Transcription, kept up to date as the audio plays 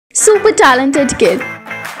Super Talented Kid,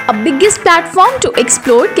 a biggest platform to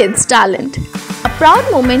explore kids' talent. A proud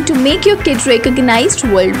moment to make your kid recognized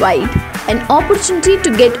worldwide. An opportunity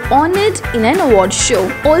to get honored in an award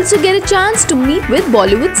show. Also get a chance to meet with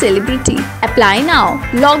Bollywood celebrity. Apply now.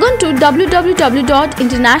 Log on to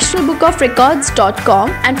www.internationalbookofrecords.com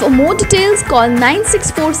and for more details call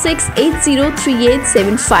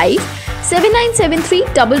 9646803875 7973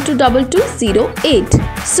 222208.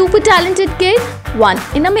 Super Talented Kid, one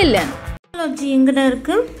in a million.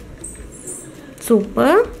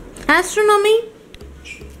 Super. Astronomy.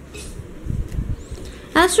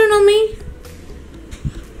 Astronomy.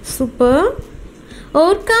 Super.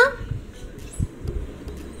 Orca.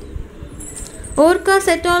 Orca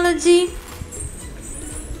cytology.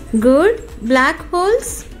 Good. Black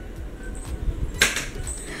holes.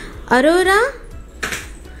 Aurora.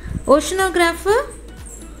 Oceanographer.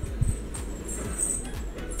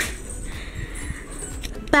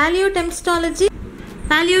 Paleotemstology.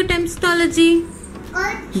 Paleotemstology.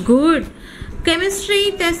 Good.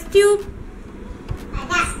 Chemistry test tube.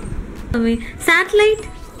 Satellite.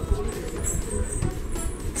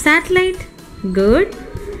 Satellite. Good.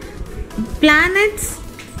 Planets.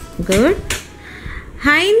 Good.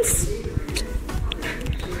 Heinz.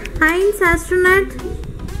 Heinz astronaut.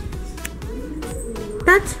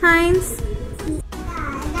 Touch Heinz.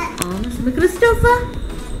 Christopher.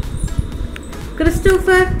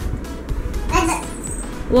 Christopher.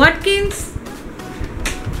 Watkins.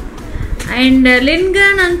 And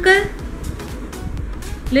Lindgren uncle.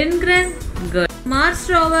 Lindgren. Good. Mars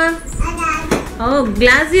rover. Oh,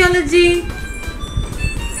 glaciology.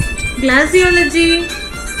 Glaciology.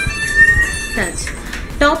 Touch.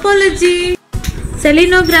 Topology.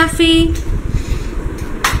 Selenography.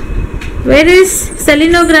 Where is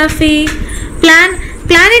selenography?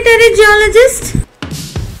 Planetary geologist.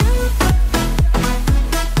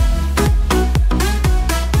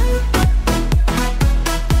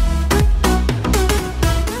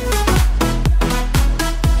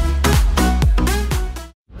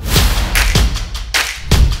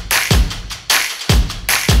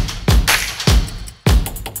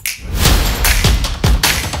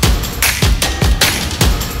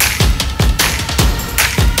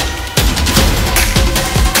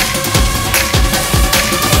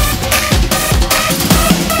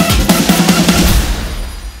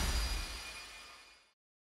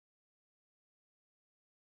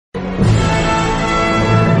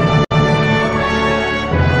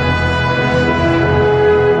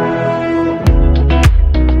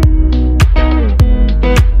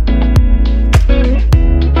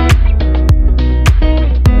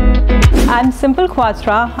 I'm Simple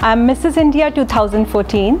Quatra. I'm Mrs. India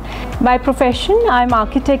 2014. By profession, I'm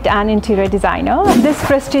architect and interior designer. This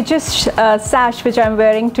prestigious sash which I'm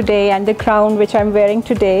wearing today and the crown which I'm wearing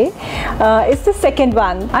today is the second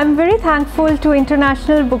one. I'm very thankful to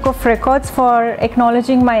International Book of Records for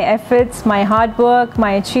acknowledging my efforts, my hard work,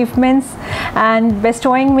 my achievements and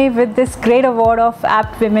bestowing me with this great award of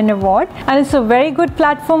Apt Women Award. And it's a very good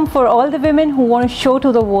platform for all the women who want to show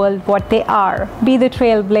to the world what they are. Be the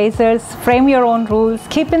trailblazers, frame your own rules,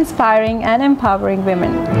 keep inspiring and empowering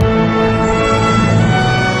women.